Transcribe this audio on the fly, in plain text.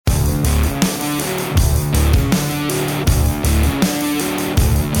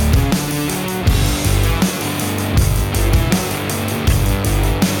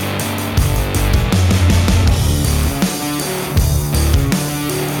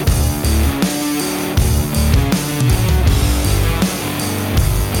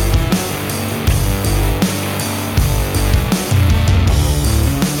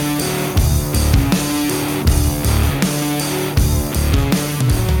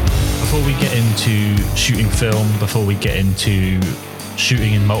before we get into shooting film, before we get into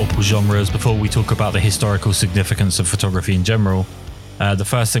shooting in multiple genres, before we talk about the historical significance of photography in general, the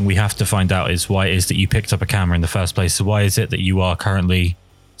first thing we have to find out is why it is that you picked up a camera in the first place. So why is it that you are currently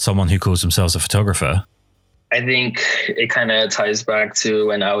someone who calls themselves a photographer? I think it kind of ties back to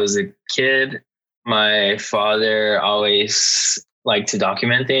when I was a kid. My father always liked to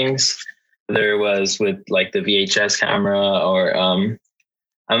document things, whether it was with like the VHS camera or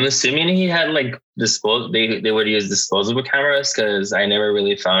I'm assuming he had like they would use disposable cameras because I never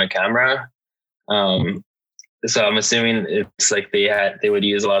really found a camera. So I'm assuming it's like they would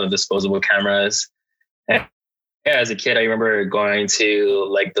use a lot of disposable cameras. And yeah, as a kid, I remember going to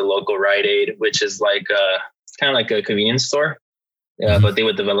like the local Rite Aid, which is like kind of like a convenience store. Yeah, but they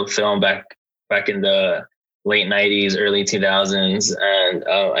would develop film back in the late 90s, early 2000s. And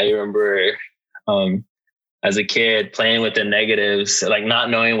I remember as a kid playing with the negatives, like not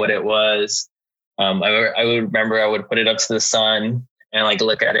knowing what it was. I would remember I would put it up to the sun and like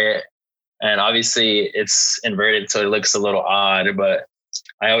look at it. And obviously it's inverted, so it looks a little odd, but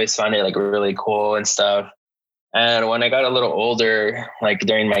I always found it like really cool and stuff. And when I got a little older, like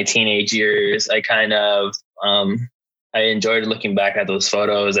during my teenage years, I kind of, I enjoyed looking back at those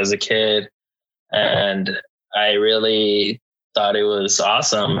photos as a kid. And I really thought it was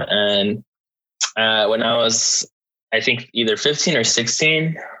awesome. And when I was, I think either 15 or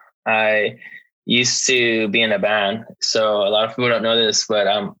 16, I used to be in a band. So a lot of people don't know this, but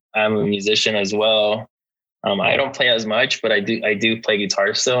I'm a musician as well. I don't play as much, but I do play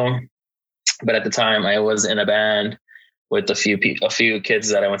guitar still. But at the time, I was in a band with a few kids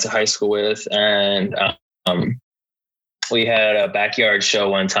that I went to high school with, and we had a backyard show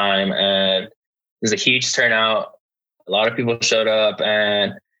one time, and it was a huge turnout. A lot of people showed up,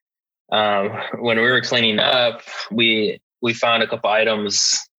 and when we were cleaning up, we found a couple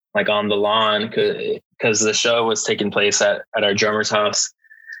items like on the lawn because the show was taking place at our drummer's house,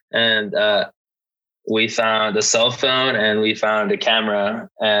 and we found a cell phone and we found a camera,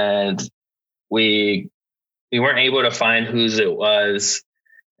 and we weren't able to find whose it was,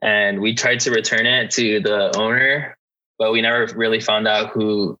 and we tried to return it to the owner, but we never really found out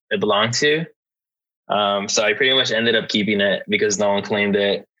who it belonged to. So I pretty much ended up keeping it because no one claimed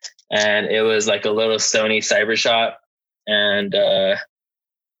it. And it was like a little Sony Cybershot. And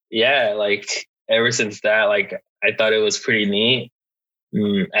yeah, like ever since that, like I thought it was pretty neat.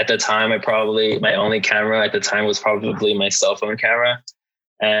 At the time, my only camera at the time was probably my cell phone camera.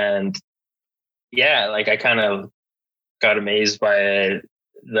 And yeah, like I kind of got amazed by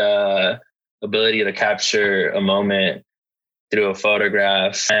the ability to capture a moment through a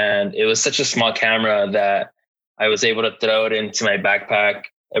photograph. And it was such a small camera that I was able to throw it into my backpack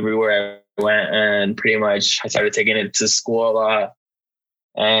everywhere I went. And pretty much I started taking it to school a lot.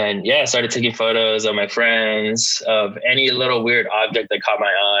 And yeah, I started taking photos of my friends, of any little weird object that caught my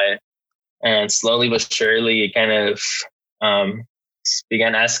eye. And slowly but surely, it kind of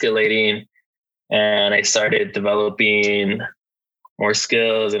began escalating. And I started developing more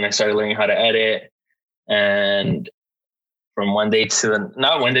skills, and I started learning how to edit. And from not one day to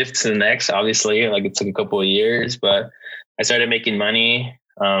the next, obviously, like it took a couple of years, but I started making money.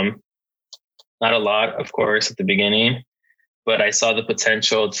 Not a lot, of course, at the beginning, but I saw the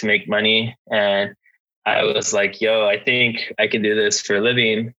potential to make money. And I was like, yo, I think I can do this for a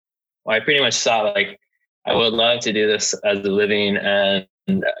living. Well, I pretty much saw like, I would love to do this as a living. And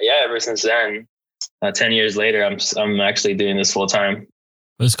yeah, ever since then, 10 years later, I'm actually doing this full time.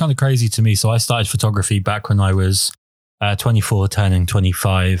 It's kind of crazy to me. So I started photography back when I was 24, turning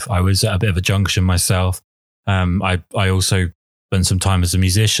 25. I was at a bit of a junction myself. I also spent some time as a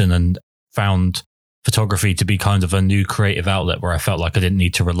musician and found photography to be kind of a new creative outlet where I felt like I didn't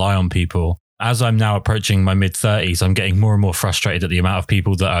need to rely on people. As I'm now approaching my mid-30s, I'm getting more and more frustrated at the amount of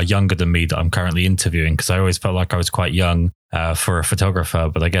people that are younger than me that I'm currently interviewing, because I always felt like I was quite young for a photographer,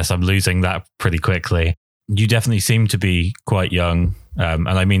 but I guess I'm losing that pretty quickly. You definitely seem to be quite young, and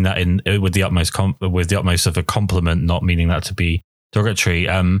I mean that with the utmost of a compliment, not meaning that to be derogatory.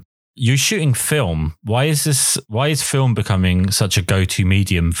 You're shooting film. Why is film becoming such a go-to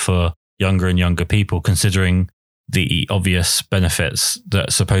medium for younger and younger people, considering the obvious benefits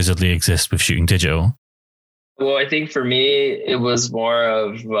that supposedly exist with shooting digital? Well, I think for me, it was more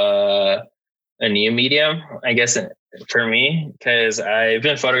of a new medium, I guess, for me, because I've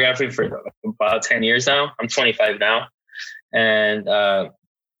been photographing for about 10 years now. I'm 25 now. And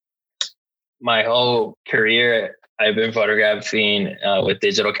my whole career, I've been photographing with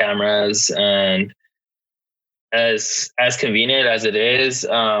digital cameras. And as convenient as it is,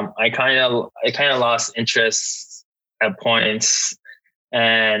 I kind of lost interest at points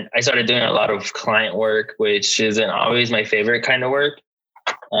And I started doing a lot of client work, which isn't always my favorite kind of work.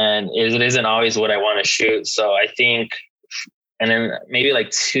 And it isn't always what I want to shoot. So I think, and then maybe like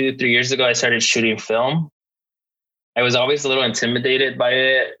 2-3 years ago, I started shooting film. I was always a little intimidated by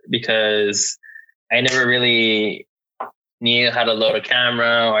it because I never really knew how to load a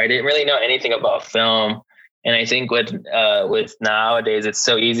camera, or I didn't really know anything about film. And I think with nowadays, it's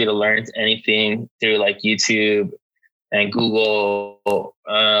so easy to learn anything through like YouTube and Google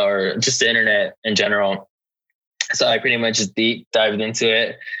or just the internet in general. So I pretty much just deep dived into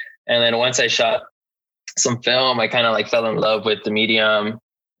it. And then once I shot some film, I kind of like fell in love with the medium.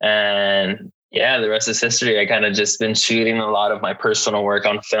 And yeah, the rest is history. I kind of just been shooting a lot of my personal work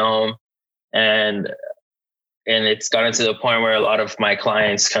on film. And it's gotten to the point where a lot of my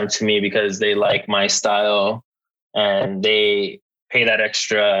clients come to me because they like my style and they pay that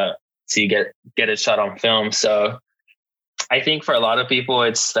extra to get it shot on film. So I think for a lot of people,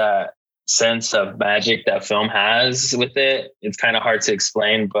 it's that sense of magic that film has with it. It's kind of hard to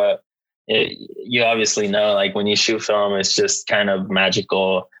explain, but you obviously know, like when you shoot film, it's just kind of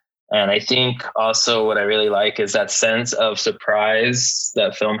magical. And I think also what I really like is that sense of surprise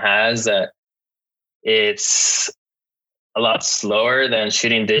that film has, that it's a lot slower than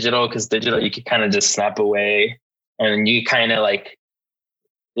shooting digital, because digital, you can kind of just snap away and you kind of like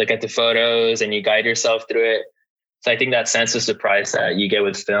look at the photos and you guide yourself through it. So I think that sense of surprise that you get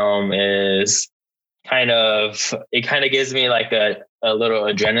with film is it kind of gives me like a little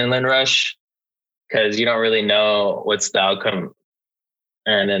adrenaline rush, because you don't really know what's the outcome.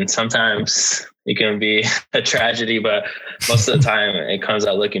 And then sometimes it can be a tragedy, but most of the time it comes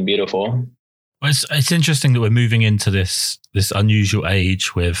out looking beautiful. Well, it's interesting that we're moving into this unusual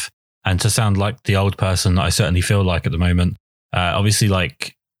age with, and to sound like the old person that I certainly feel like at the moment, obviously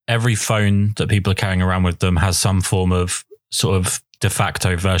like every phone that people are carrying around with them has some form of sort of de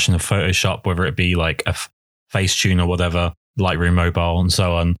facto version of Photoshop, whether it be like a Facetune or whatever, Lightroom Mobile and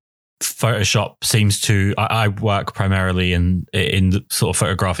so on. Photoshop seems to, I work primarily in sort of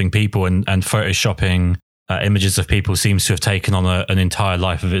photographing people, and photoshopping images of people seems to have taken on an entire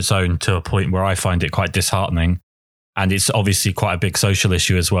life of its own, to a point where I find it quite disheartening. And it's obviously quite a big social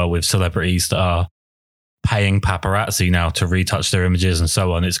issue as well, with celebrities that are paying paparazzi now to retouch their images and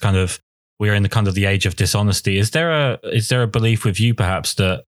so on. It's kind of, we're in the kind of the age of dishonesty. Is there a belief with you perhaps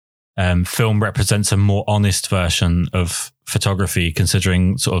that film represents a more honest version of photography,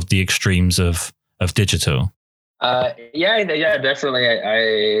 considering sort of the extremes of digital? Yeah, definitely.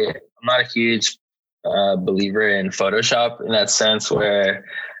 I'm not a huge believer in Photoshop in that sense, where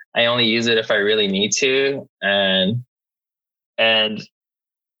I only use it if I really need to. And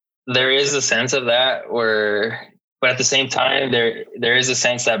there is a sense of that but at the same time, there is a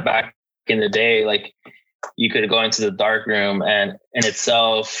sense that back in the day, like you could go into the dark room, and in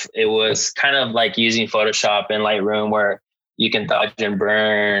itself, it was kind of like using Photoshop and Lightroom, where you can dodge and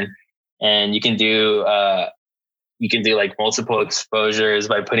burn, and you can do like multiple exposures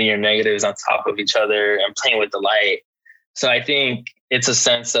by putting your negatives on top of each other and playing with the light. So I think it's a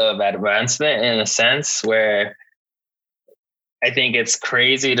sense of advancement, in a sense where I think it's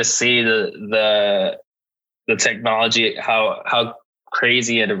crazy to see the technology, how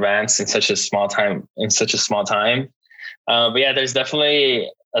crazy and advanced in such a small time. But yeah, there's definitely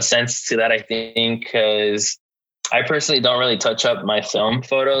a sense to that, I think, because I personally don't really touch up my film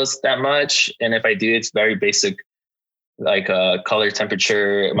photos that much. And if I do, it's very basic, like color,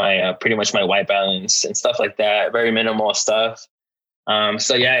 temperature, my pretty much my white balance and stuff like that. Very minimal stuff.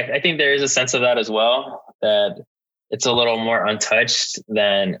 So yeah, I think there is a sense of that as well, that it's a little more untouched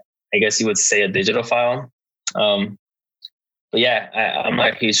than, I guess you would say, a digital file. But yeah, I'm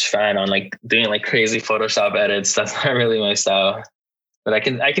not a huge fan on like doing like crazy Photoshop edits. That's not really my style. But I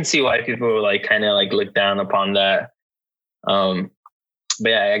can see why people like kind of like look down upon that. But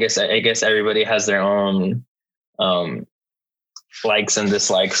yeah, I guess everybody has their own likes and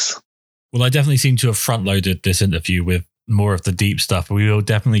dislikes. Well, I definitely seem to have front loaded this interview with more of the deep stuff. We will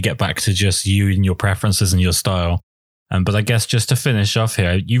definitely get back to just you and your preferences and your style. But I guess just to finish off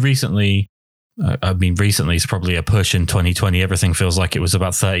here, you recently, recently is probably a push in 2020. Everything feels like it was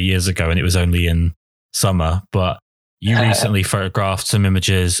about 30 years ago and it was only in summer. But you recently photographed some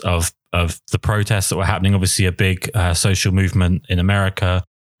images of the protests that were happening, obviously a big social movement in America,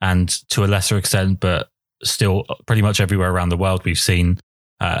 and to a lesser extent, but still pretty much everywhere around the world, we've seen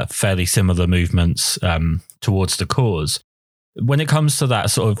fairly similar movements towards the cause. When it comes to that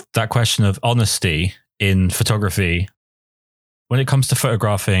sort of that question of honesty in photography, when it comes to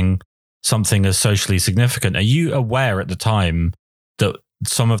photographing something as socially significant, are you aware at the time that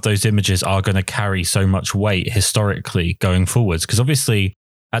some of those images are going to carry so much weight historically going forwards. Because obviously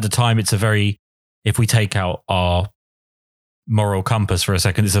at the time, if we take out our moral compass for a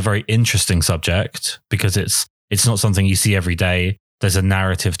second, it's a very interesting subject because it's not something you see every day. There's a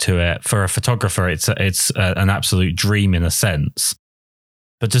narrative to it. For a photographer, it's an absolute dream in a sense.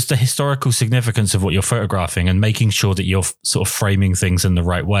 But just the historical significance of what you're photographing and making sure that you're sort of framing things in the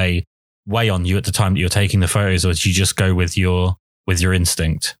right way weigh on you at the time that you're taking the photos, or do you just go with your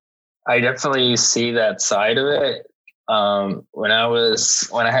instinct? I definitely see that side of it. When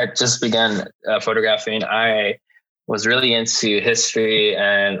I had just begun photographing, I was really into history,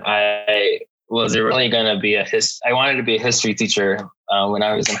 and I was really going to be I wanted to be a history teacher when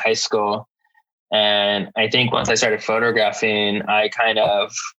I was in high school. And I think once I started photographing, that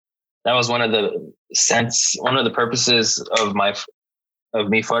was one of the purposes of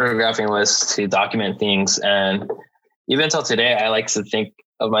me photographing was to document things. And even till today, I like to think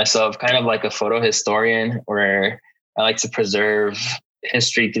of myself kind of like a photo historian, where I like to preserve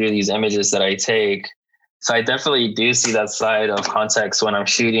history through these images that I take. So I definitely do see that side of context when I'm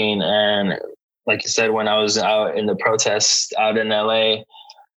shooting. And like you said, when I was out in the protests out in LA,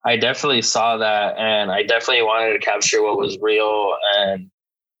 I definitely saw that, and I definitely wanted to capture what was real. And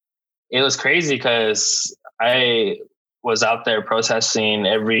it was crazy because I was out there protesting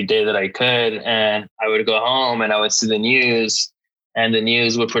every day that I could, and I would go home and I would see the news, and the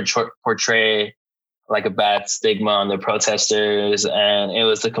news would portray like a bad stigma on the protesters, and it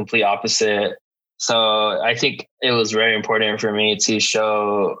was the complete opposite. So I think it was very important for me to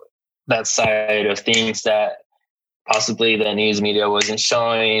show that side of things that possibly the news media wasn't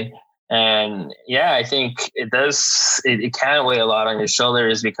showing. And yeah, I think it can weigh a lot on your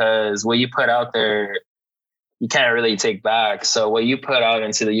shoulders, because what you put out there, you can't really take back. So what you put out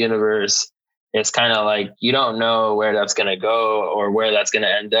into the universe, it's kind of like, you don't know where that's going to go or where that's going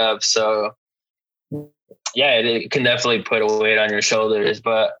to end up. So yeah, it can definitely put a weight on your shoulders.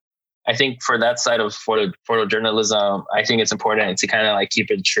 But I think for that side of photojournalism, I think it's important to kind of like keep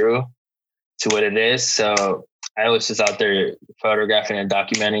it true to what it is. So I was just out there photographing and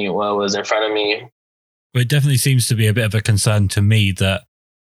documenting what was in front of me. Well, it definitely seems to be a bit of a concern to me that,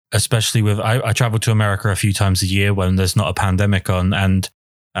 especially with, I travel to America a few times a year when there's not a pandemic on. And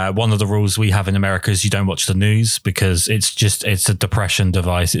one of the rules we have in America is you don't watch the news, because it's a depression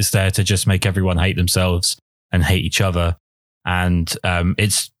device. It's there to just make everyone hate themselves and hate each other. And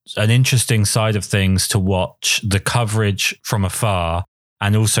it's an interesting side of things to watch the coverage from afar,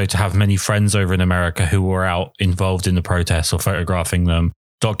 and also to have many friends over in America who were out involved in the protests or photographing them,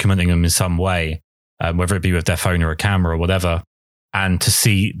 documenting them in some way, whether it be with their phone or a camera or whatever. And to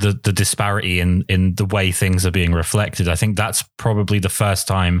see the disparity in the way things are being reflected. I think that's probably the first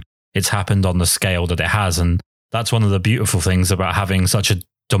time it's happened on the scale that it has. And that's one of the beautiful things about having such a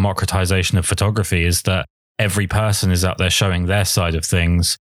democratization of photography, is that every person is out there showing their side of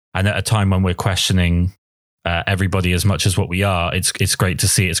things. And at a time when we're questioning everybody as much as what we are, it's great to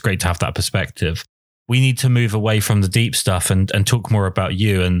see. It's great to have that perspective. We need to move away from the deep stuff and talk more about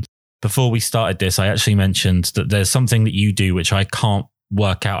you. And before we started this, I actually mentioned that there's something that you do, which I can't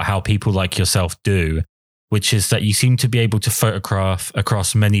work out how people like yourself do, which is that you seem to be able to photograph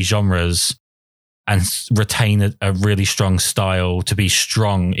across many genres and retain a really strong style, to be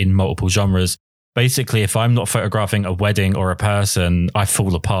strong in multiple genres. Basically, if I'm not photographing a wedding or a person, I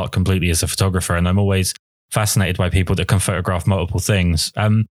fall apart completely as a photographer. And I'm always fascinated by people that can photograph multiple things.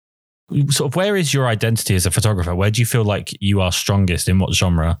 Sort of, where is your identity as a photographer? Where do you feel like you are strongest, in what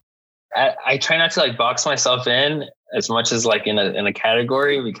genre? I try not to like box myself in as much as like in a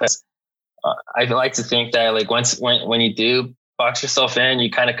category, because I like to think that like when you do box yourself in,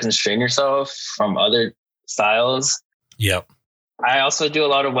 you kind of constrain yourself from other styles. Yep. I also do a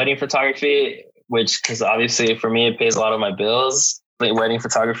lot of wedding photography, which, because obviously for me, it pays a lot of my bills. Like, wedding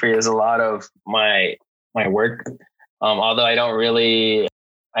photography is a lot of my work. Although I don't really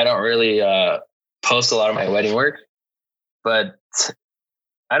post a lot of my wedding work, but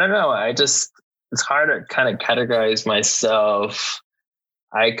I don't know. It's hard to kind of categorize myself.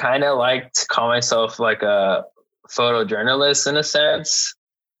 I kind of like to call myself like a photojournalist in a sense.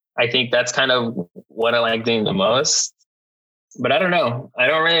 I think that's kind of what I like doing the most. But I don't know. I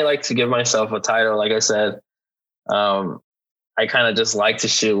don't really like to give myself a title. Like I said, I kind of just like to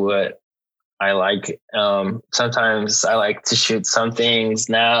shoot what I like. Sometimes I like to shoot some things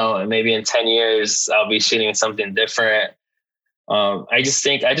now, and maybe in 10 years, I'll be shooting something different. I just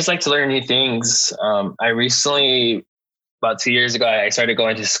like to learn new things. I recently, about 2 years ago, I started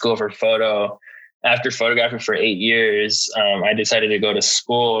going to school for photo. After photographing for 8 years, I decided to go to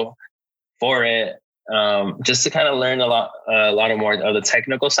school for it. just to kind of learn a lot of more of the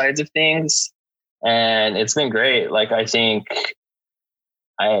technical sides of things. And it's been great. Like, I think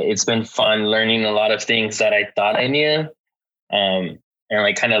it's been fun learning a lot of things that I thought I knew, and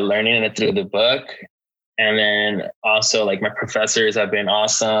like kind of learning it through the book. And then also, like, my professors have been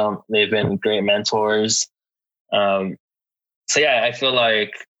awesome. They've been great mentors. So yeah, I feel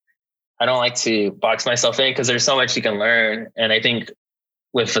like I don't like to box myself in because there's so much you can learn. And I think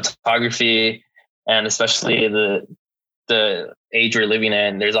with photography, and especially the age we're living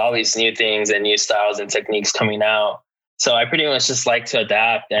in, there's always new things and new styles and techniques coming out. So I pretty much just like to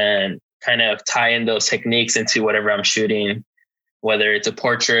adapt and kind of tie in those techniques into whatever I'm shooting, whether it's a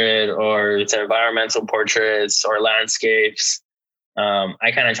portrait or it's environmental portraits or landscapes.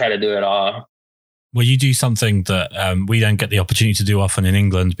 I kind of try to do it all. Well, you do something that we don't get the opportunity to do often in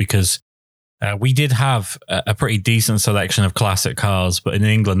England, because we did have a pretty decent selection of classic cars, but in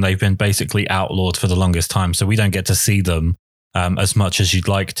England, they've been basically outlawed for the longest time. So we don't get to see them as much as you'd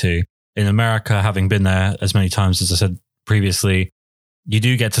like to. In America, having been there as many times as I said previously, you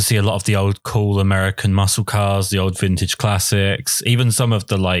do get to see a lot of the old cool American muscle cars, the old vintage classics, even some of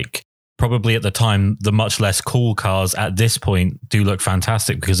the, like, probably at the time, the much less cool cars at this point do look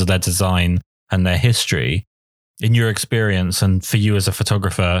fantastic because of their design and their history. In your experience, and for you as a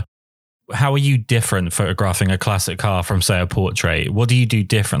photographer, how are you different photographing a classic car from, say, a portrait? What do you do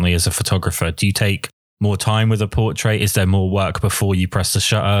differently as a photographer? Do you take more time with a portrait? Is there more work before you press the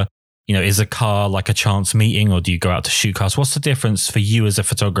shutter? You know, is a car like a chance meeting, or do you go out to shoot cars? What's the difference for you as a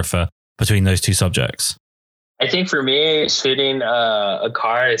photographer between those two subjects? I think for me, shooting a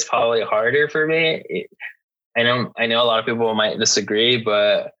car is probably harder for me. I know a lot of people might disagree,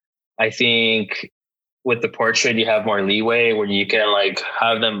 but I think with the portrait, you have more leeway where you can, like,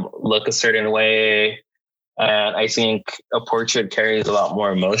 have them look a certain way. And I think a portrait carries a lot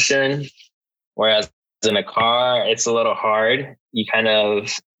more emotion, whereas in a car, it's a little hard. You kind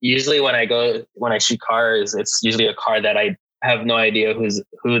of, usually when I shoot cars, it's usually a car that I have no idea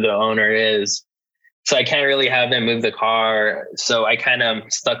who the owner is. So I can't really have them move the car. So I kind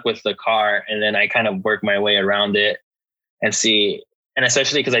of stuck with the car, and then I kind of work my way around it and see. And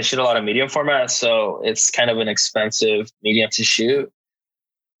especially because I shoot a lot of medium format, so it's kind of an expensive medium to shoot.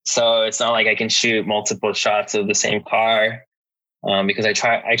 So it's not like I can shoot multiple shots of the same car, because I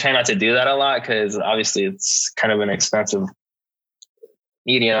try not to do that a lot, because obviously it's kind of an expensive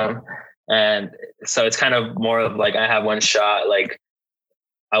medium. And so it's kind of more of like, I have one shot, like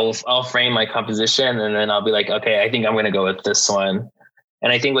I'll frame my composition, and then I'll be like, okay, I think I'm going to go with this one.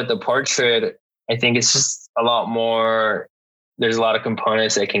 And I think with the portrait, I think it's just a lot more, there's a lot of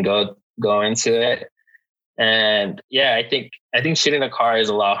components that can go into it. And yeah, I think shooting a car is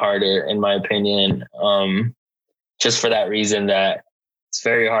a lot harder, in my opinion. Just for that reason, that it's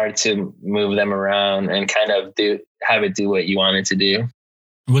very hard to move them around and kind of have it do what you want it to do.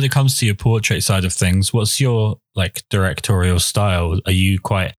 When it comes to your portrait side of things, what's your, like, directorial style? Are you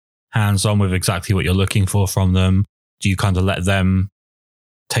quite hands-on with exactly what you're looking for from them? Do you kind of let them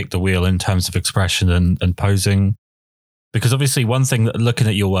take the wheel in terms of expression and posing? Because obviously one thing that, looking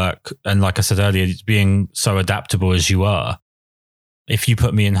at your work, and like I said earlier, being so adaptable as you are, if you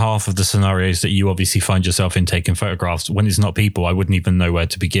put me in half of the scenarios that you obviously find yourself in taking photographs, when it's not people, I wouldn't even know where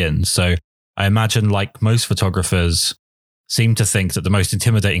to begin. So I imagine, like most photographers, seem to think that the most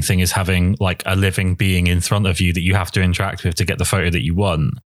intimidating thing is having, like, a living being in front of you that you have to interact with to get the photo that you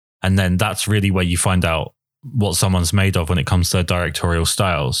want. And then that's really where you find out what someone's made of when it comes to their directorial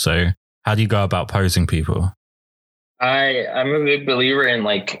style. So how do you go about posing people? I'm a big believer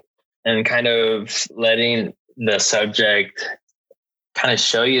in kind of letting the subject kind of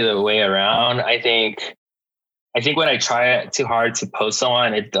show you the way around. I think when I try too hard to pose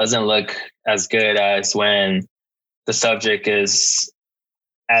someone, it doesn't look as good as when the subject is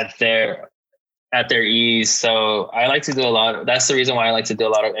at their ease. So I like to do that's the reason why I like to do a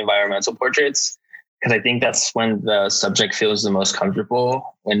lot of environmental portraits, because I think that's when the subject feels the most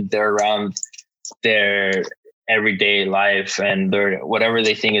comfortable, when they're around their everyday life and whatever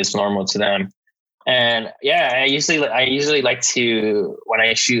they think is normal to them. And yeah, I usually like to, when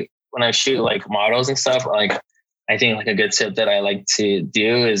I shoot like models and stuff, like, I think like a good tip that I like to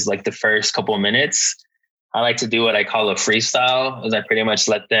do is, like, the first couple of minutes, I like to do what I call a freestyle, is I pretty much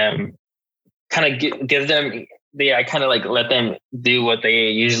let them kind of give them I kind of like let them do what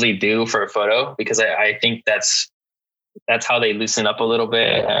they usually do for a photo, because I think that's how they loosen up a little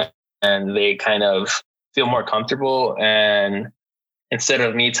bit, and they kind of feel more comfortable. And instead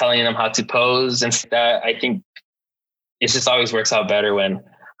of me telling them how to pose and that, I think it just always works out better when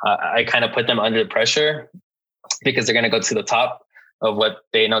I kind of put them under pressure, because they're going to go to the top of what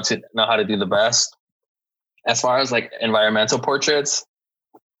they know how to do the best. as far as like environmental portraits,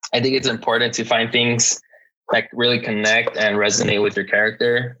 I think it's important to find things that really connect and resonate with your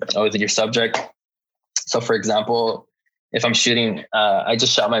character or with your subject. So for example, if I'm shooting, I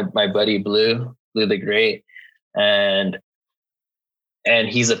just shot my buddy Blue the Great, and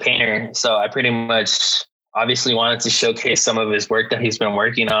he's a painter. So I pretty much obviously wanted to showcase some of his work that he's been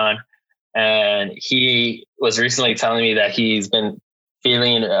working on. And he was recently telling me that he's been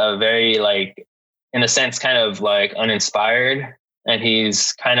feeling very like, in a sense, kind of like uninspired, and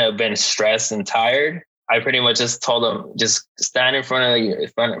he's kind of been stressed and tired. I pretty much just told him, just stand in front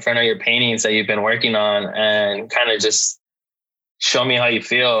of your paintings that you've been working on and kind of just show me how you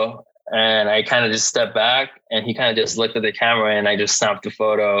feel. And I kind of just stepped back, and he kind of just looked at the camera, and I just snapped the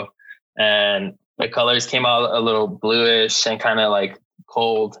photo, and the colors came out a little bluish and kind of like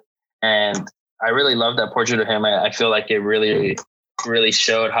cold. And I really loved that portrait of him. I feel like it really, really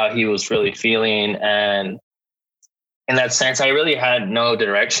showed how he was really feeling. And in that sense, I really had no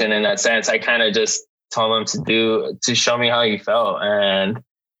direction. In that sense, I kind of just told him to show me how he felt. And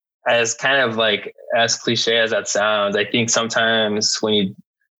as kind of like, as cliche as that sounds, I think sometimes when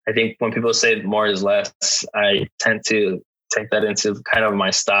people say more is less, I tend to take that into kind of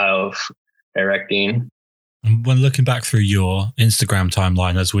my style of directing. When looking back through your Instagram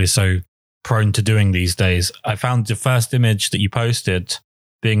timeline, as we're so prone to doing these days, I found the first image that you posted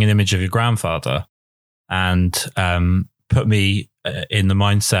being an image of your grandfather, and put me in the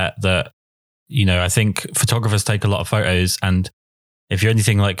mindset that, you know, I think photographers take a lot of photos, and if you're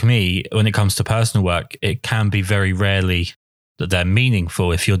anything like me, when it comes to personal work, it can be very rarely that they're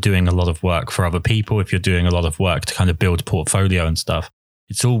meaningful. If you're doing a lot of work for other people, if you're doing a lot of work to kind of build portfolio and stuff,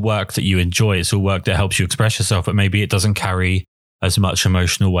 it's all work that you enjoy. It's all work that helps you express yourself, but maybe it doesn't carry as much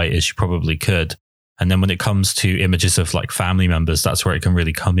emotional weight as you probably could. And then when it comes to images of like family members, that's where it can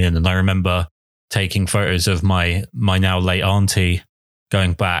really come in. And I remember taking photos of my now late auntie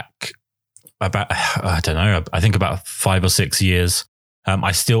going back about, I don't know, I think about 5 or 6 years.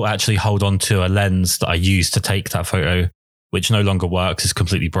 I still actually hold on to a lens that I used to take that photo, which no longer works, is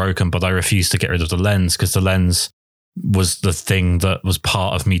completely broken, but I refuse to get rid of the lens because the lens was the thing that was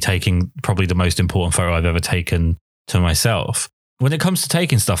part of me taking probably the most important photo I've ever taken to myself. When it comes to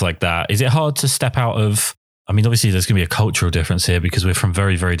taking stuff like that, is it hard to step out of, I mean, obviously there's going to be a cultural difference here because we're from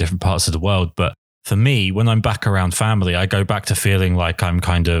very, very different parts of the world. But for me, when I'm back around family, I go back to feeling like I'm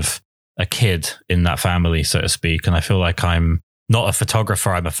kind of a kid in that family, so to speak. And I feel like I'm not a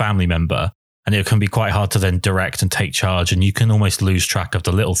photographer, I'm a family member. And it can be quite hard to then direct and take charge, and you can almost lose track of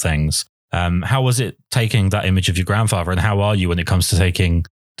the little things. How was it taking that image of your grandfather, and how are you when it comes to taking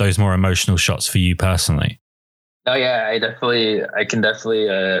those more emotional shots for you personally? Oh yeah, I can definitely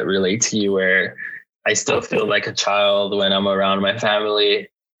relate to you, where I still feel like a child when I'm around my family.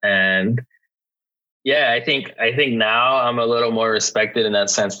 And yeah, I think now I'm a little more respected in that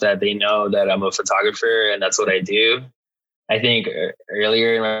sense that they know that I'm a photographer and that's what I do. I think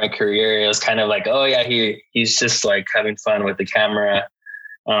earlier in my career, it was kind of like, oh yeah, he's just like having fun with the camera.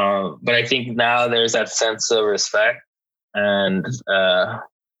 But I think now there's that sense of respect. And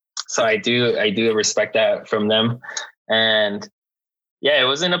so I do respect that from them. And yeah, it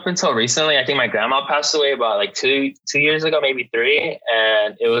wasn't up until recently. I think my grandma passed away about like two years ago, maybe 3.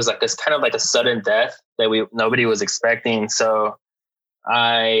 And it was like this kind of like a sudden death that nobody was expecting. So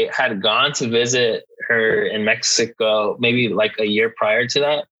I had gone to visit her in Mexico, maybe like a year prior to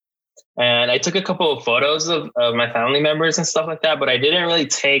that. And I took a couple of photos of my family members and stuff like that, but I didn't really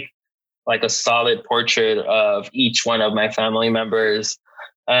take like a solid portrait of each one of my family members.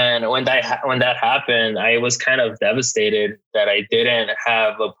 And when that happened, I was kind of devastated that I didn't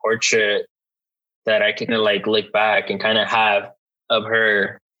have a portrait that I could like look back and kind of have of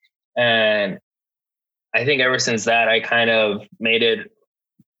her. And I think ever since that, I kind of made it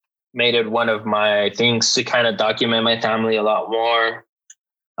one of my things to kind of document my family a lot more.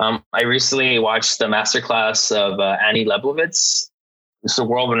 I recently watched the masterclass of Annie Leibovitz. She's a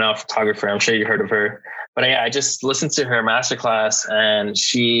world-renowned photographer. I'm sure you heard of her. But I just listened to her masterclass, and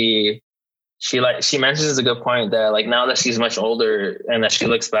she mentions a good point that like now that she's much older and that she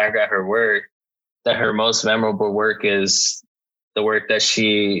looks back at her work, that her most memorable work is the work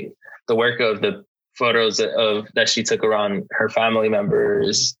of the photos that she took around her family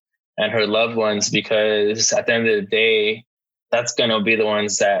members and her loved ones, because at the end of the day, that's going to be the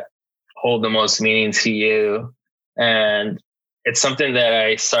ones that hold the most meaning to you. And it's something that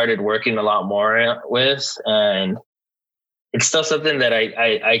I started working a lot more with. And it's still something that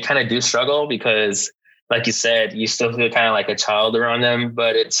I kind of do struggle because, like you said, you still feel kind of like a child around them,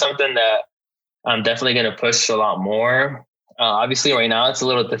 but it's something that I'm definitely going to push a lot more. Obviously right now it's a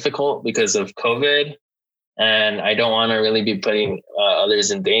little difficult because of COVID, and I don't want to really be putting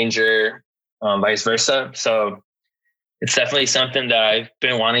others in danger, vice versa. So it's definitely something that I've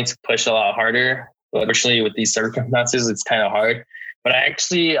been wanting to push a lot harder. But unfortunately, with these circumstances, it's kind of hard. But I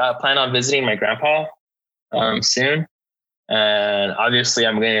actually plan on visiting my grandpa soon. And obviously,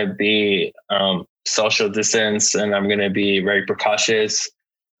 I'm going to be social distance, and I'm going to be very precautious.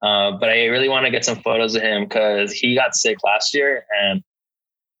 But I really want to get some photos of him because he got sick last year,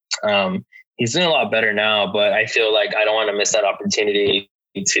 and he's doing a lot better now. But I feel like I don't want to miss that opportunity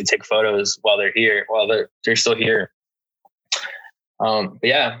to take photos while they're here, while they're still here. But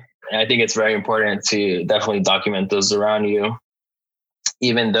yeah, I think it's very important to definitely document those around you,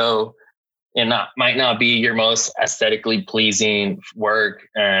 even though it might not be your most aesthetically pleasing work,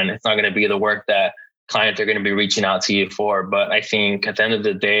 and it's not going to be the work that clients are going to be reaching out to you for. But I think at the end of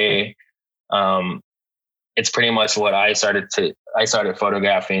the day, it's pretty much what I started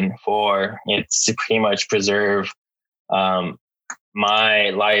photographing for. It's to pretty much preserve my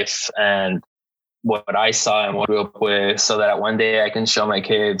life and what I saw and what I grew up with, so that one day I can show my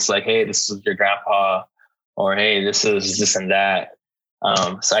kids like, hey, this is your grandpa, or hey, this is this and that.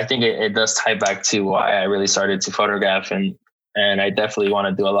 So I think it does tie back to why I really started to photograph, and I definitely want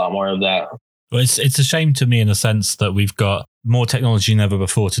to do a lot more of that. Well, it's a shame to me in a sense that we've got more technology than ever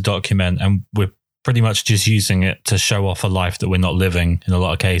before to document, and we're pretty much just using it to show off a life that we're not living in a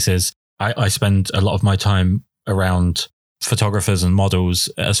lot of cases. I spend a lot of my time around photographers and models,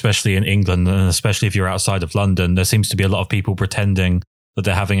 especially in England, and especially if you're outside of London. There seems to be a lot of people pretending that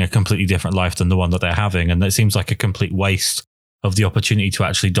they're having a completely different life than the one that they're having, and it seems like a complete waste of the opportunity to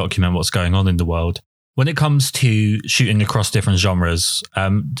actually document what's going on in the world. When it comes to shooting across different genres,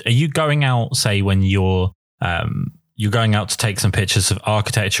 are you going out, say, when you're going out to take some pictures of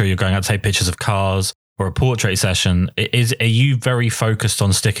architecture, you're going out to take pictures of cars, or a portrait session? Are you very focused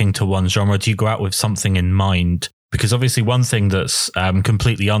on sticking to one genre? Do you go out with something in mind? Because obviously one thing that's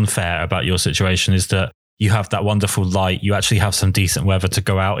completely unfair about your situation is that you have that wonderful light. You actually have some decent weather to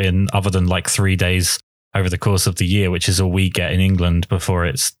go out in, other than like 3 days over the course of the year, which is all we get in England before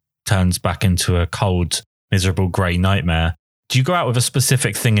it turns back into a cold, miserable grey nightmare. Do you go out with a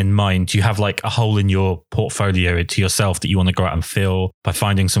specific thing in mind? Do you have like a hole in your portfolio to yourself that you want to go out and fill by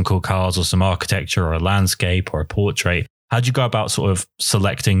finding some cool cars or some architecture or a landscape or a portrait? How do you go about sort of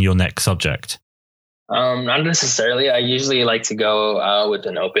selecting your next subject? Not necessarily. I usually like to go out with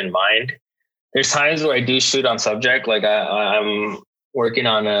an open mind. There's times where I do shoot on subject. Like I'm working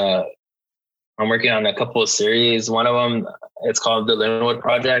on a couple of series. One of them, it's called the Linwood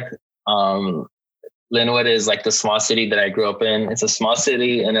Project. Linwood is like the small city that I grew up in. It's a small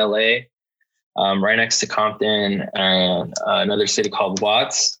city in LA, right next to Compton, and another city called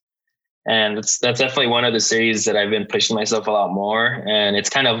Watts. And that's definitely one of the series that I've been pushing myself a lot more. And it's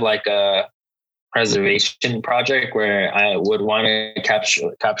kind of like a preservation project where I would want to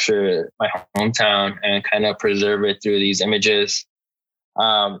capture my hometown and kind of preserve it through these images.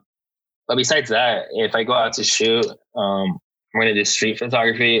 But besides that, if I go out to shoot, I'm going to do street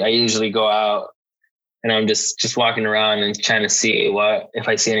photography. I usually go out and I'm just walking around and trying to see if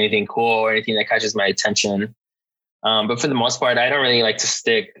I see anything cool or anything that catches my attention. But for the most part, I don't really like to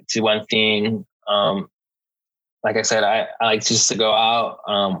stick to one thing. Like I said, I like just to go out.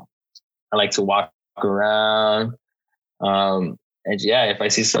 I like to walk around. And yeah, if I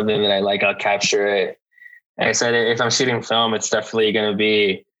see something that I like, I'll capture it. Like I said, if I'm shooting film, it's definitely going to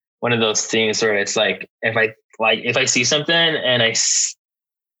be one of those things where it's like, if I see something and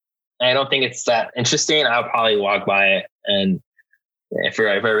I don't think it's that interesting, I'll probably walk by it. And if I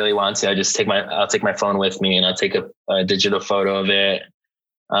really want to, I'll take my phone with me and I'll take a digital photo of it.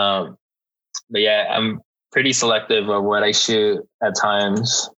 But yeah, I'm pretty selective of what I shoot at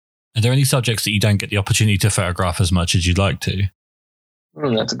times. Are there any subjects that you don't get the opportunity to photograph as much as you'd like to?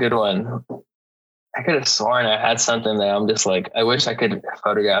 That's a good one. I could have sworn I had something that I'm just like, I wish I could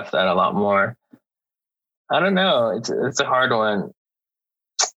photograph that a lot more. I don't know. It's a hard one.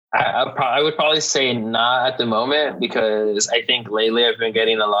 I would probably say not at the moment, because I think lately I've been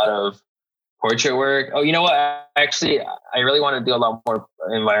getting a lot of portrait work. Oh, you know what? Actually, I really want to do a lot more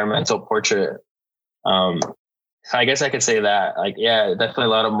environmental portrait. I guess I could say that, like, yeah, definitely a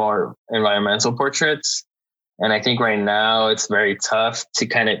lot of more environmental portraits. And I think right now it's very tough to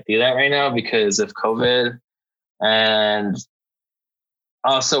kind of do that right now because of COVID. And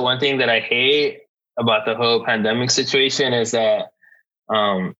also one thing that I hate about the whole pandemic situation is that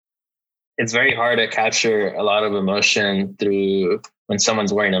it's very hard to capture a lot of emotion through when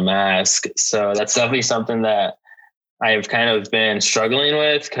someone's wearing a mask. So that's definitely something that I've kind of been struggling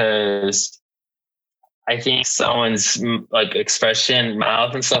with, because I think someone's like expression,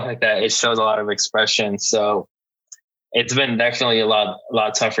 mouth and stuff like that, it shows a lot of expression. So it's been definitely a lot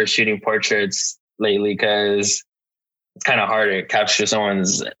tougher shooting portraits lately because it's kind of hard to capture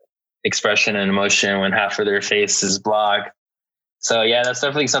someone's expression and emotion when half of their face is blocked. So yeah, that's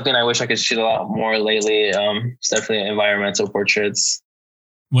definitely something I wish I could shoot a lot more lately. It's definitely environmental portraits.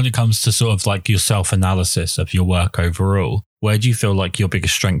 When it comes to sort of like your self-analysis of your work overall, where do you feel like your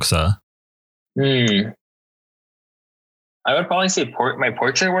biggest strengths are? I would probably say my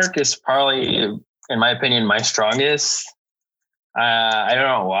portrait work is probably, in my opinion, my strongest. I don't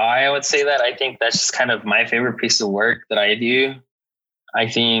know why I would say that. I think that's just kind of my favorite piece of work that I do. I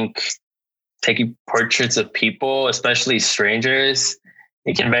think taking portraits of people, especially strangers,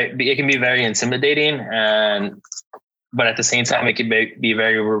 it can be very intimidating, but at the same time, it can be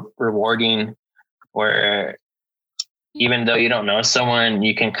very rewarding. Where even though you don't know someone,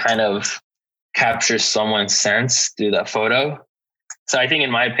 you can kind of capture someone's sense through that photo. So I think,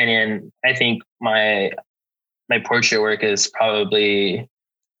 in my opinion, I think my portrait work is probably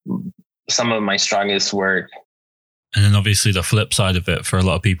some of my strongest work. And then obviously the flip side of it for a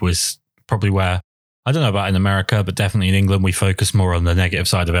lot of people is probably where, I don't know about in America, but definitely in England, we focus more on the negative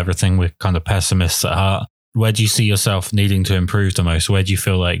side of everything. We're kind of pessimists at heart. Where do you see yourself needing to improve the most? Where do you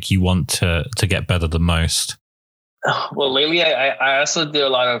feel like you want to get better the most? Well, lately I also do a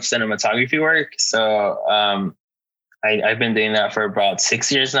lot of cinematography work. So I've been doing that for about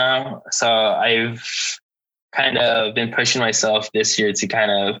 6 years now. So I've kind of been pushing myself this year to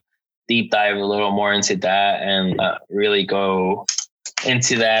kind of deep dive a little more into that and really go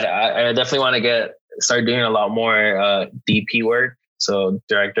into that. I definitely want to start doing a lot more DP work. So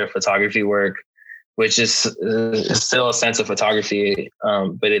director of photography work, which is still a sense of photography,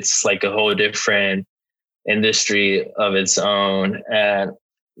 but it's like a whole different industry of its own. And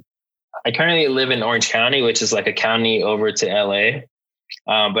I currently live in Orange County, which is like a county over to LA,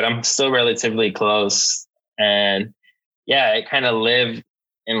 but I'm still relatively close. And yeah, I kind of live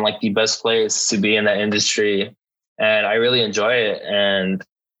in like the best place to be in that industry, and I really enjoy it. And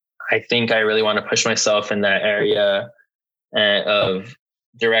I think I really want to push myself in that area of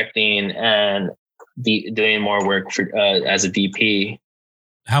directing and doing more work as a DP.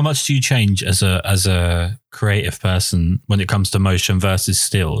 How much do you change as a creative person when it comes to motion versus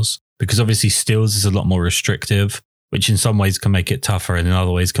stills? Because obviously stills is a lot more restrictive, which in some ways can make it tougher and in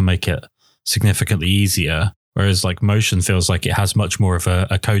other ways can make it significantly easier. Whereas like motion feels like it has much more of a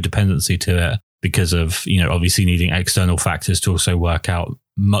codependency to it because of, obviously needing external factors to also work out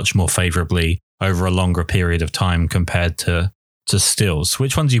much more favorably over a longer period of time compared to stills.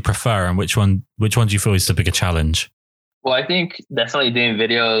 Which one do you prefer, and which one do you feel is the bigger challenge? Well, I think definitely doing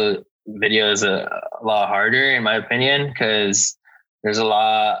video is a lot harder in my opinion, because there's a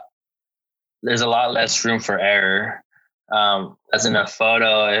lot less room for error. As in a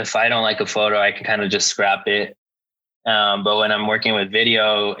photo, if I don't like a photo, I can kind of just scrap it. But when I'm working with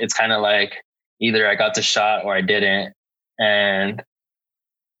video, it's kind of like either I got the shot or I didn't. And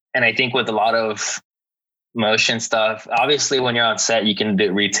I think with a lot of motion stuff, obviously when you're on set, you can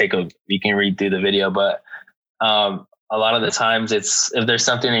redo the video, but a lot of the times if there's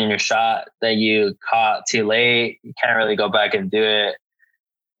something in your shot that you caught too late, you can't really go back and do it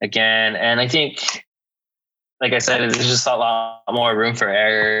again. And I think, like I said, there's just a lot more room for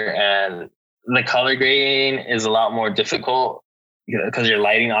error, and the color grading is a lot more difficult because your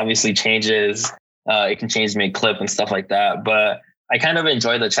lighting obviously changes. It can change mid-clip and stuff like that. But I kind of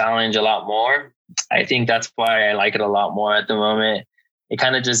enjoy the challenge a lot more. I think that's why I like it a lot more at the moment. It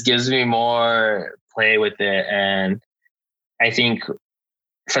kind of just gives me more play with it. And I think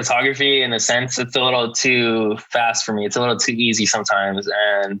photography, in a sense, it's a little too fast for me. It's a little too easy sometimes.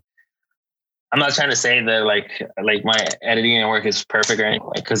 And I'm not trying to say that like my editing work is perfect or anything,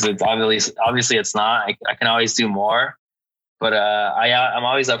 because it's obviously it's not. I can always do more, but I'm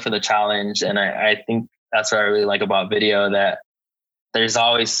always up for the challenge. And I think that's what I really like about video, that there's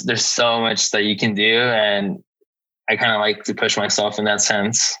so much that you can do, and I kind of like to push myself in that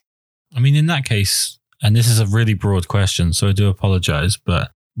sense. I mean, in that case, and this is a really broad question, so I do apologize,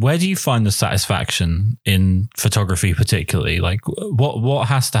 but where do you find the satisfaction in photography particularly? Like what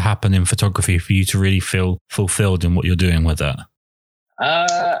has to happen in photography for you to really feel fulfilled in what you're doing with it?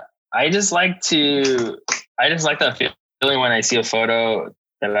 I just like that feeling when I see a photo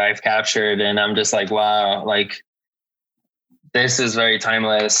that I've captured and I'm just like, wow, like this is very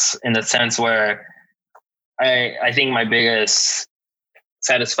timeless, in the sense where I think my biggest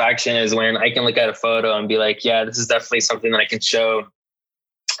satisfaction is when I can look at a photo and be like, yeah, this is definitely something that I can show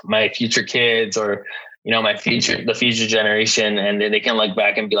my future kids, or, the future generation. And then they can look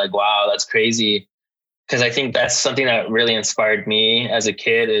back and be like, wow, that's crazy. because I think that's something that really inspired me as a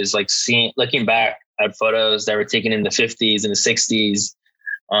kid, is like looking back at photos that were taken in the 50s and the 60s,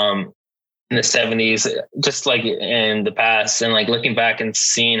 in the 70s, just like in the past, and like looking back and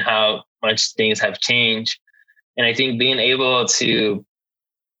seeing how much things have changed. And I think being able to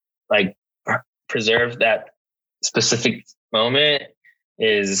like preserve that specific moment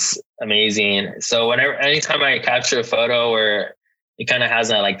is amazing. So anytime I capture a photo where it kind of has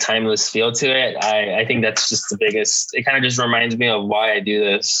that like timeless feel to it, I think that's just the biggest, it kind of just reminds me of why I do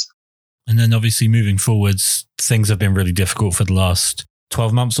this. And then obviously moving forwards, things have been really difficult for the last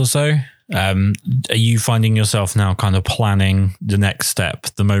 12 months or so. Are you finding yourself now kind of planning the next step,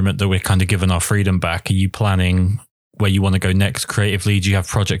 the moment that we're kind of given our freedom back? Are you planning where you want to go next creatively? Do you have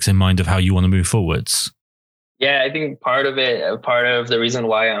projects in mind of how you want to move forwards? Yeah, I think part of the reason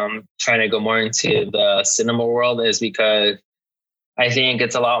why I'm trying to go more into the cinema world is because I think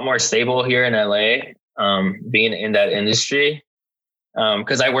it's a lot more stable here in LA, being in that industry.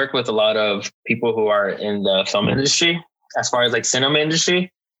 Because I work with a lot of people who are in the film industry, as far as like cinema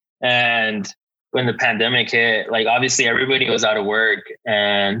industry. And when the pandemic hit, like obviously everybody was out of work,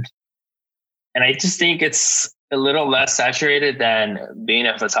 and I just think it's a little less saturated than being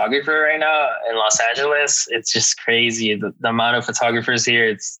a photographer right now in Los Angeles. It's just crazy. The amount of photographers here,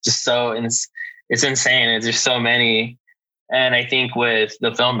 it's just it's insane. There's so many. And I think with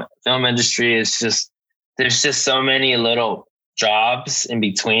the film industry, there's just so many little jobs in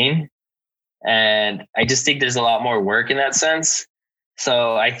between. And I just think there's a lot more work in that sense.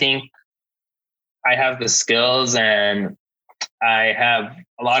 So I think I have the skills, and I have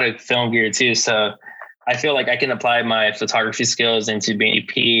a lot of film gear too. So I feel like I can apply my photography skills into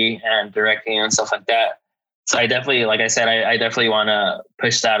BAP and directing and stuff like that. So I definitely, like I said, I definitely want to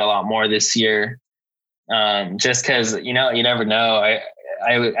push that a lot more this year. Just because, you never know.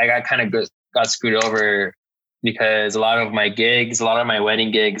 I got kind of got screwed over because a lot of my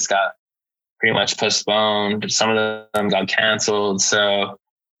wedding gigs got pretty much postponed. Some of them got canceled. So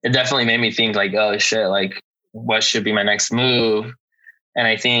it definitely made me think like, oh shit, like what should be my next move? And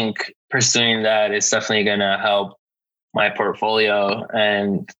I think pursuing that is definitely going to help my portfolio.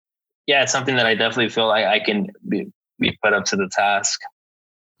 And yeah, it's something that I definitely feel like I can be put up to the task.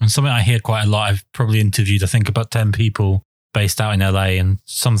 And something I hear quite a lot, I've probably interviewed, I think about 10 people based out in LA, and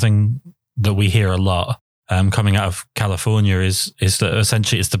something that we hear a lot coming out of California is that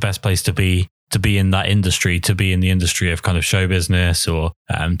essentially it's the best place to be in that industry, to be in the industry of kind of show business, or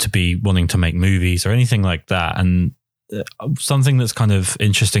to be wanting to make movies or anything like that. And something that's kind of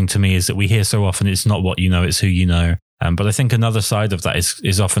interesting to me is that we hear so often it's not what you know, it's who you know. But I think another side of that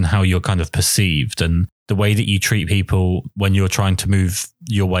is often how you're kind of perceived, and the way that you treat people when you're trying to move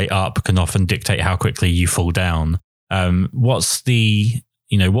your way up can often dictate how quickly you fall down. What's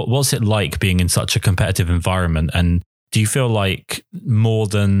it like being in such a competitive environment? And do you feel like more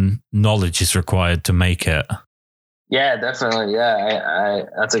than knowledge is required to make it? Yeah, definitely. Yeah,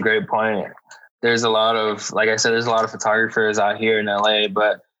 that's a great point. There's a lot of, like I said, there's a lot of photographers out here in LA,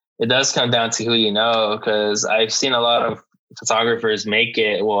 but it does come down to who you know, because I've seen a lot of photographers make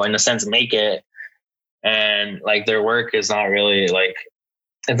it, and like their work is not really like,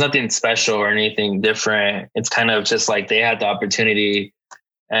 it's nothing special or anything different. It's kind of just like they had the opportunity.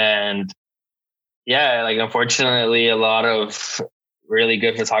 And yeah, like unfortunately, a lot of really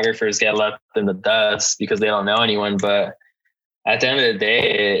good photographers get left in the dust because they don't know anyone. But at the end of the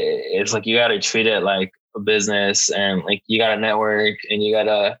day, it's like you got to treat it like a business, and like you got to network, and you got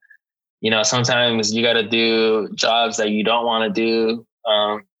to, sometimes you got to do jobs that you don't want to do,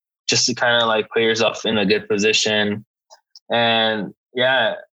 just to kind of like put yourself in a good position. And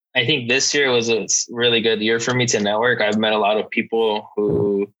yeah, I think this year was a really good year for me to network. I've met a lot of people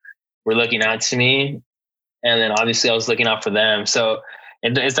who were looking out to me, and then obviously I was looking out for them. So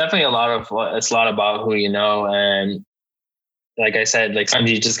it's definitely it's a lot about who you know. And like I said, like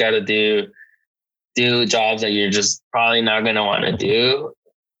sometimes you just got to do jobs that you're just probably not going to want to do.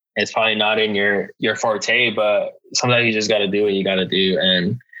 It's probably not in your forte, but sometimes you just got to do what you got to do.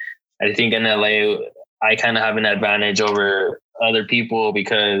 And I think in LA, I kind of have an advantage over other people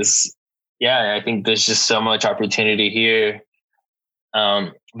because, yeah, I think there's just so much opportunity here.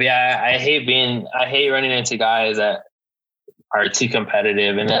 But yeah, I hate running into guys that are too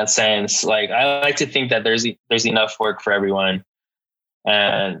competitive in that sense. Like I like to think that there's enough work for everyone,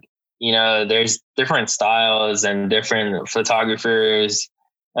 and there's different styles and different photographers.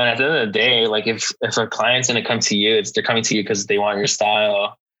 And at the end of the day, like if a client's going to come to you, they're coming to you because they want your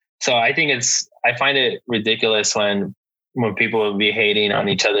style. So I find it ridiculous when people will be hating on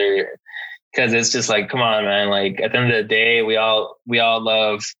each other, because it's just like, come on, man. Like at the end of the day, we all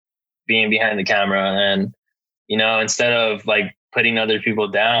love being behind the camera. And, you know, instead of like putting other people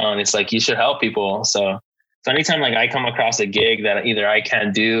down, it's like, you should help people. So anytime like I come across a gig that either I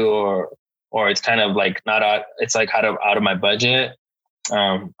can't do or it's kind of like not out, it's like out of my budget,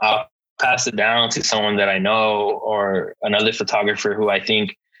 I'll pass it down to someone that I know or another photographer who I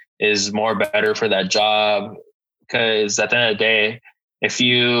think is more better for that job. Because at the end of the day, if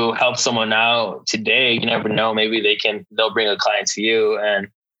you help someone out today, you never know, maybe they'll bring a client to you.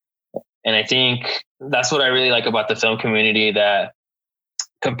 And I think that's what I really like about the film community, that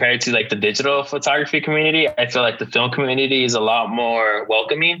compared to like the digital photography community, I feel like the film community is a lot more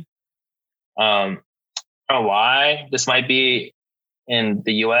welcoming. I don't know why this might be in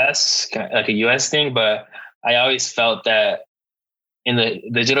the US, like a US thing, but I always felt that in the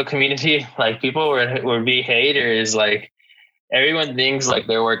digital community, like people would be haters. Like everyone thinks like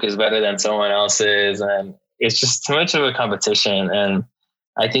their work is better than someone else's, and it's just too much of a competition. And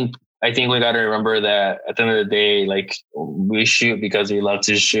I think we got to remember that at the end of the day, like we shoot because we love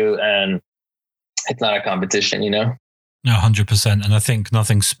to shoot, and it's not a competition, you know? No, 100%. And I think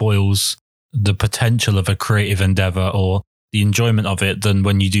nothing spoils the potential of a creative endeavor or the enjoyment of it than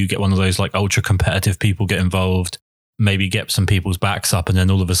when you do get one of those like ultra competitive people get involved, maybe get some people's backs up, and then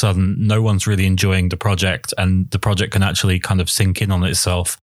all of a sudden no one's really enjoying the project, and the project can actually kind of sink in on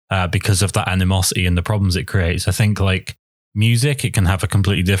itself because of that animosity and the problems it creates. I think like music, it can have a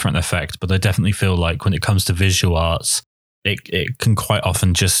completely different effect, but I definitely feel like when it comes to visual arts, it can quite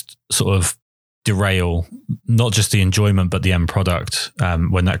often just sort of derail not just the enjoyment but the end product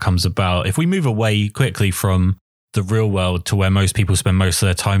when that comes about. If we move away quickly from the real world to where most people spend most of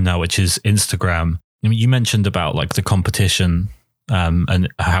their time now, which is Instagram. I mean, you mentioned about like the competition and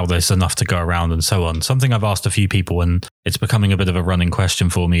how there's enough to go around and so on. Something I've asked a few people, and it's becoming a bit of a running question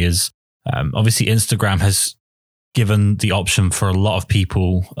for me, is obviously Instagram has given the option for a lot of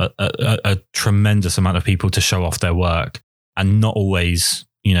people, a tremendous amount of people to show off their work, and not always,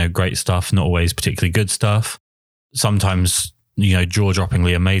 you know, great stuff, not always particularly good stuff. Sometimes, you know,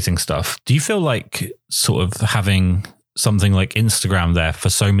 jaw-droppingly amazing stuff. Do you feel like sort of having something like Instagram there for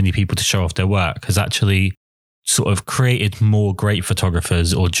so many people to show off their work has actually sort of created more great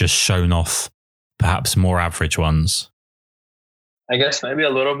photographers, or just shown off perhaps more average ones? I guess maybe a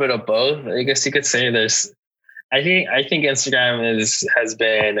little bit of both. I guess you could say I think Instagram has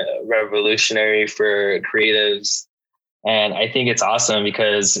been revolutionary for creatives, and I think it's awesome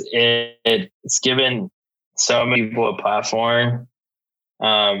because it's given so many people a platform,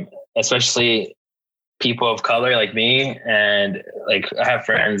 especially people of color like me. And like I have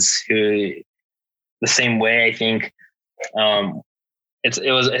friends who the same way. I think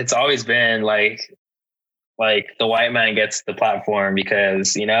it's always been like the white man gets the platform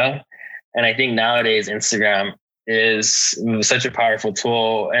because, you know. And I think nowadays Instagram is such a powerful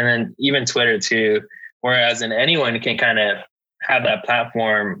tool, and then even Twitter too, whereas anyone can kind of have that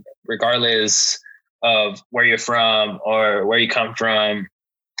platform regardless of where you're from or where you come from.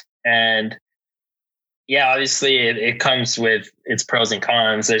 And yeah, obviously it comes with its pros and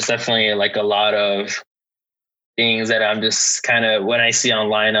cons. There's definitely like a lot of things that I'm just kind of, when I see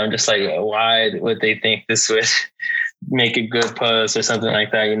online, I'm just like, why would they think this would make a good post or something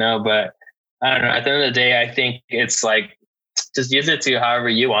like that, you know? But I don't know. At the end of the day, I think it's like, just use it to however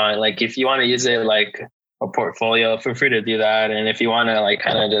you want. Like if you want to use it like a portfolio, feel free to do that. And if you want to like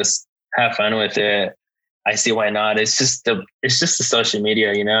kind of just have fun with it, I see why not. It's just the social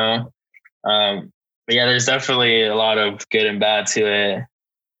media, you know? But yeah, there's definitely a lot of good and bad to it.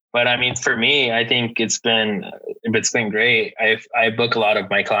 But I mean, for me, I think it's been great. I book a lot of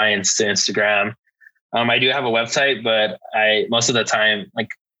my clients to Instagram. I do have a website, but most of the time, like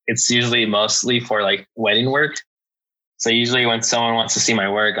it's usually mostly for like wedding work. So usually when someone wants to see my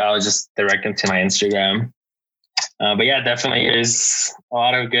work, I'll just direct them to my Instagram. But yeah, definitely there's a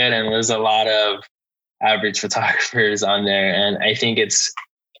lot of good and there's a lot of average photographers on there. And I think as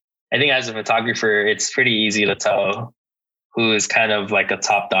a photographer, it's pretty easy to tell who is kind of like a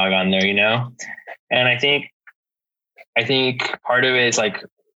top dog on there, you know? And I think part of it is like,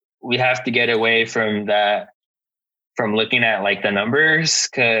 we have to get away from that, from looking at like the numbers.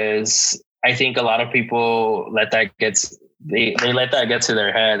 Cause I think a lot of people let that get to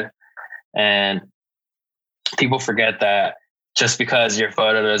their head, and people forget that just because your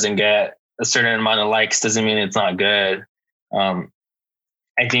photo doesn't get a certain amount of likes doesn't mean it's not good.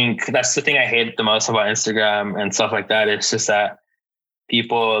 I think that's the thing I hate the most about Instagram and stuff like that. It's just that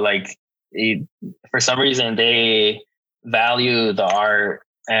people for some reason, they value the art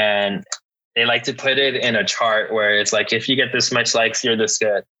and they like to put it in a chart where it's like, if you get this much likes, you're this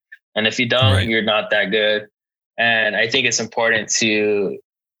good. And if you don't, You're not that good. And I think it's important to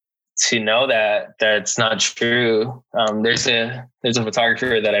to know that that's not true. There's a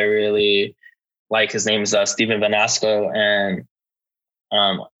photographer that I really like. His name is Steven Vanasco, and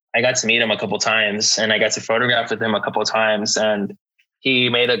I got to meet him a couple times, and I got to photograph with him a couple times. And he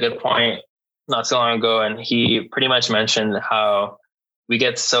made a good point not so long ago, and he pretty much mentioned how we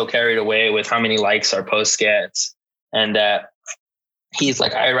get so carried away with how many likes our post gets, and that he's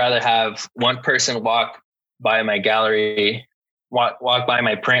like, I'd rather have one person walk by my gallery, walk by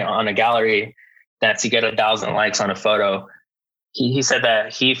my print on a gallery, than to get 1,000 likes on a photo. He said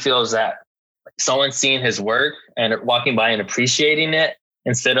that he feels that someone seeing his work and walking by and appreciating it,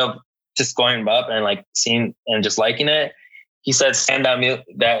 instead of just going up and like seeing and just liking it, he said stand out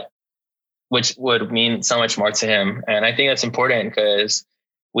that, which would mean so much more to him. And I think that's important because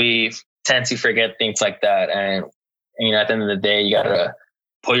we tend to forget things like that. And at the end of the day, you got to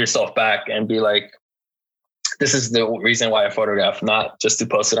pull yourself back and be like, this is the reason why I photograph, not just to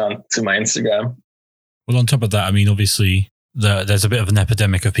post it on to my Instagram. Well, on top of that, I mean, obviously there's a bit of an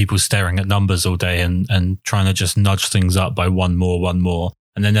epidemic of people staring at numbers all day and trying to just nudge things up by one more.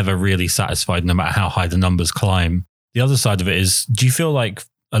 And they're never really satisfied no matter how high the numbers climb. The other side of it is, do you feel like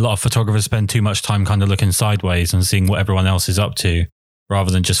a lot of photographers spend too much time kind of looking sideways and seeing what everyone else is up to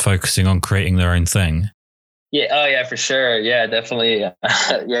rather than just focusing on creating their own thing? Yeah. Oh yeah, for sure. Yeah, definitely.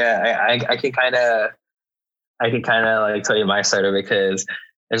 Yeah. I can kind of like tell you my side of it, because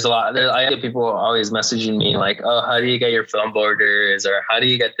there's I get people always messaging me like, oh, how do you get your film borders? Or how do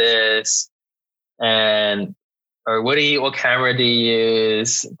you get this? Or what camera do you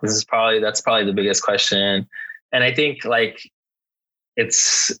use? That's probably the biggest question. And I think like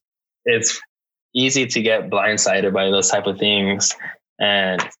it's easy to get blindsided by those type of things.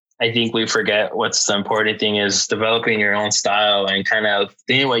 And I think we forget what's the important thing is developing your own style and kind of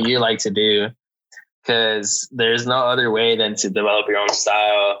doing what you like to do, because there's no other way than to develop your own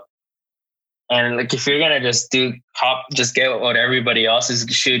style. And like, if you're going to just get what everybody else is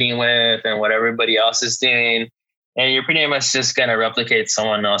shooting with and what everybody else is doing, and you're pretty much just going to replicate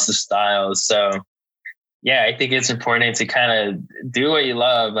someone else's style. So yeah, I think it's important to kind of do what you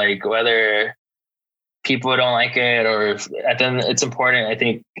love, like whether people don't like it or it's important. I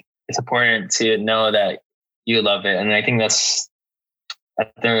think it's important to know that you love it. And I think that's,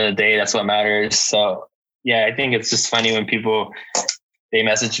 at the end of the day, that's what matters. So yeah, I think it's just funny when people, they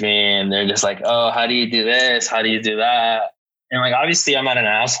message me and they're just like, oh, how do you do this? How do you do that? And like, obviously I'm not an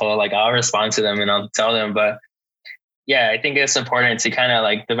asshole. Like I'll respond to them and I'll tell them, but yeah, I think it's important to kind of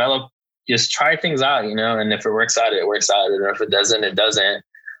like just try things out, and if it works out, it works out. Or if it doesn't, it doesn't.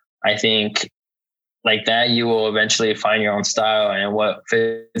 I think like that, you will eventually find your own style and what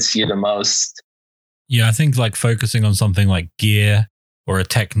fits you the most. Yeah, I think like focusing on something like gear or a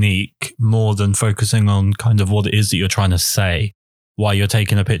technique more than focusing on kind of what it is that you're trying to say while you're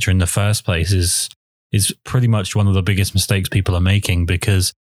taking a picture in the first place is pretty much one of the biggest mistakes people are making,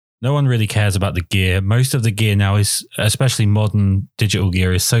 because no one really cares about the gear. Most of the gear now is, especially modern digital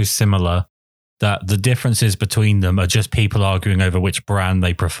gear, is so similar that the differences between them are just people arguing over which brand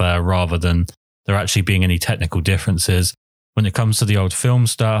they prefer rather than there actually being any technical differences. When it comes to the old film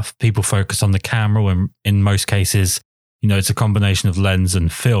stuff, people focus on the camera, and in most cases, it's a combination of lens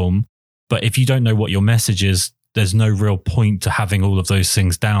and film. But if you don't know what your message is, there's no real point to having all of those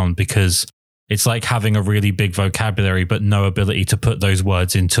things down, because it's like having a really big vocabulary, but no ability to put those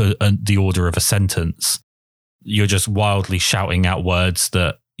words into the order of a sentence. You're just wildly shouting out words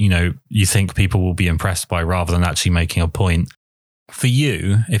that, you think people will be impressed by rather than actually making a point. For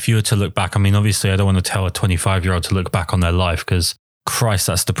you, if you were to look back, I mean, obviously I don't want to tell a 25-year-old to look back on their life because Christ,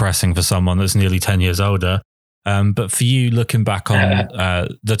 that's depressing for someone that's nearly 10 years older. But for you, looking back on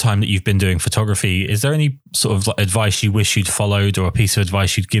the time that you've been doing photography, is there any sort of advice you wish you'd followed, or a piece of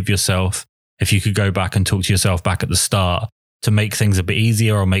advice you'd give yourself if you could go back and talk to yourself back at the start to make things a bit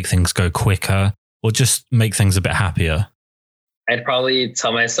easier or make things go quicker or just make things a bit happier? I'd probably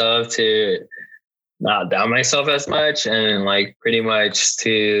tell myself to not doubt myself as much, and like pretty much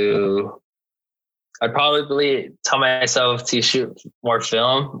I'd probably tell myself to shoot more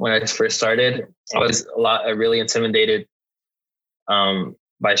film. When I first started, I was really intimidated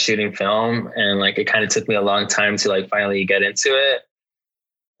by shooting film, and like it kind of took me a long time to like finally get into it.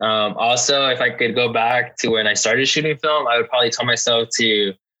 Also, if I could go back to when I started shooting film, I would probably tell myself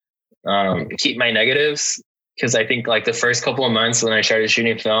to keep my negatives, because I think like the first couple of months when I started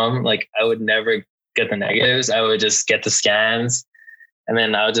shooting film, like I would never get the negatives. I would just get the scans, and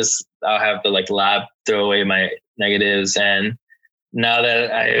then I'll have the like lab throw away my negatives. And now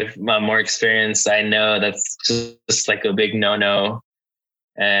that I'm more experienced, I know that's just like a big no-no.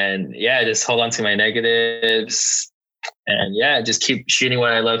 And yeah, just hold on to my negatives. And yeah, just keep shooting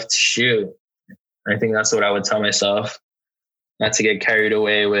what I love to shoot. I think that's what I would tell myself, not to get carried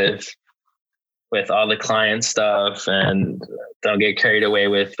away with all the client stuff, and don't get carried away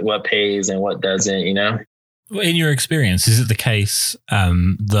with what pays and what doesn't, you know? In your experience, is it the case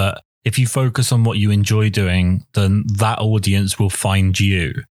that if you focus on what you enjoy doing, then that audience will find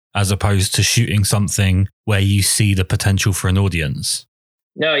you, as opposed to shooting something where you see the potential for an audience?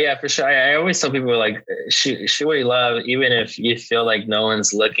 No, yeah, for sure. I always tell people, like, shoot what you love, even if you feel like no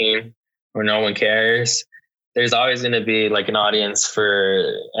one's looking or no one cares. There's always going to be like an audience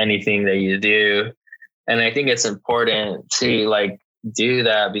for anything that you do. And I think it's important to like do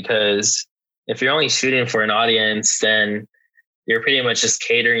that, because if you're only shooting for an audience, then you're pretty much just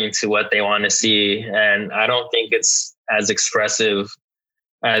catering to what they want to see. And I don't think it's as expressive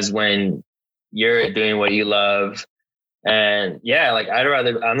as when you're doing what you love. And yeah, like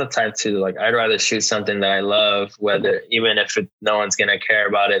I'm the type to like, I'd rather shoot something that I love, even if no one's going to care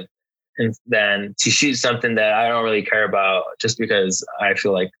about it, and than to shoot something that I don't really care about just because I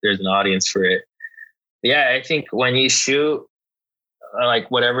feel like there's an audience for it. But yeah, I think when you shoot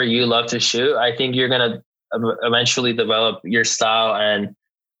like whatever you love to shoot, I think you're going to eventually develop your style, and,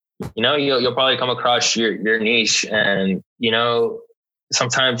 you know, you'll probably come across your niche. And, you know,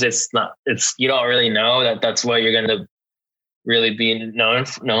 sometimes you don't really know that that's what you're going to really be known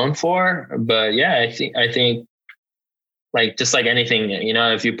for. But yeah, I think like, just like anything, you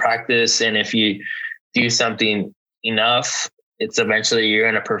know, if you practice and if you do something enough, it's eventually you're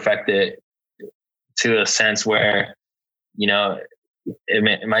going to perfect it to a sense where, you know,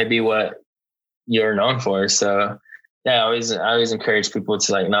 it might be what you're known for. So yeah, I always encourage people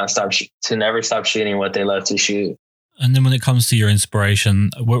to like never stop shooting what they love to shoot. And then when it comes to your inspiration,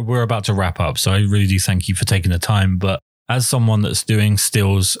 we're about to wrap up, so I really do thank you for taking the time. But as someone that's doing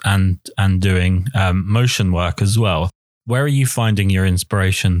stills and doing motion work as well, where are you finding your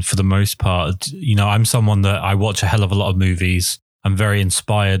inspiration for the most part? You know, I'm someone that I watch a hell of a lot of movies. I'm very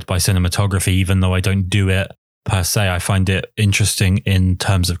inspired by cinematography, even though I don't do it per se. I find it interesting in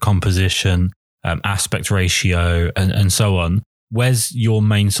terms of composition, aspect ratio, and so on. Where's your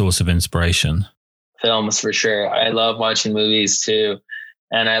main source of inspiration? Films, for sure. I love watching movies too.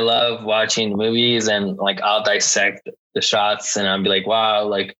 And I love watching movies, and like I'll dissect the shots and I'll be like, wow,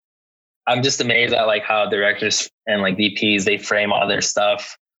 like I'm just amazed at like how directors and like DPs, they frame all their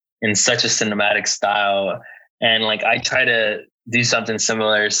stuff in such a cinematic style. And like I try to do something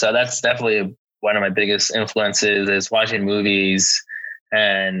similar. So that's definitely one of my biggest influences, is watching movies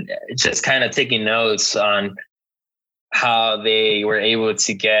and just kind of taking notes on how they were able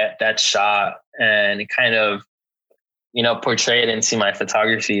to get that shot and kind of, you know, portray it into my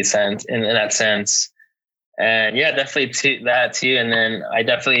photography sense in that sense. And yeah, definitely that too. And then I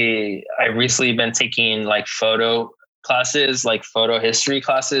recently been taking like photo classes, like photo history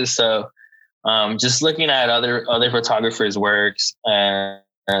classes. So just looking at other photographers' works. And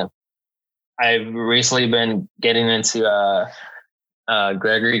I've recently been getting into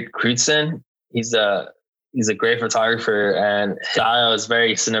Gregory Crutzen. He's a great photographer, and his style is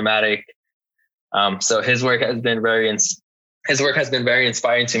very cinematic. So his work has been very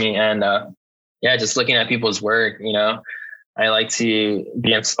inspiring to me. And yeah, just looking at people's work, you know, I like to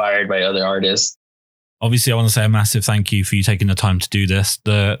be inspired by other artists. Obviously, I want to say a massive thank you for you taking the time to do this.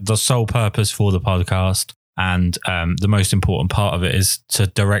 The sole purpose for the podcast and the most important part of it is to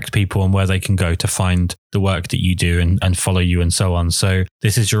direct people on where they can go to find the work that you do and follow you and so on. So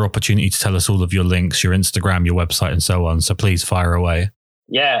this is your opportunity to tell us all of your links, your Instagram, your website, and so on. So please fire away.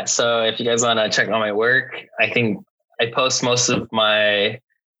 Yeah. So if you guys want to check out my work, I think I post most of my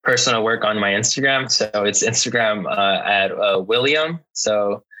personal work on my Instagram. So it's Instagram at William.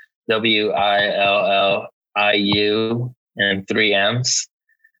 So WILLIU and 3 M's.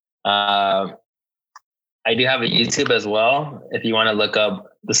 I do have a YouTube as well. If you want to look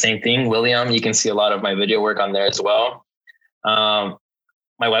up the same thing, William, you can see a lot of my video work on there as well.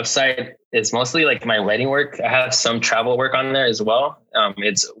 My website is mostly like my wedding work. I have some travel work on there as well.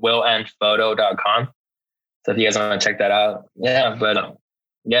 It's willandphoto.com. So if you guys want to check that out. Yeah, but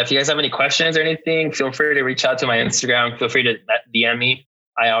yeah, if you guys have any questions or anything, feel free to reach out to my Instagram. Feel free to DM me.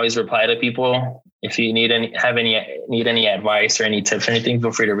 I always reply to people. If you need any advice or any tips or anything,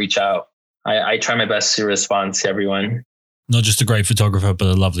 feel free to reach out. I try my best to respond to everyone. Not just a great photographer, but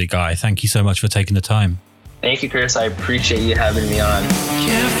a lovely guy. Thank you so much for taking the time. Thank you, Kris. I appreciate you having me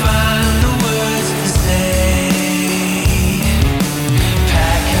on.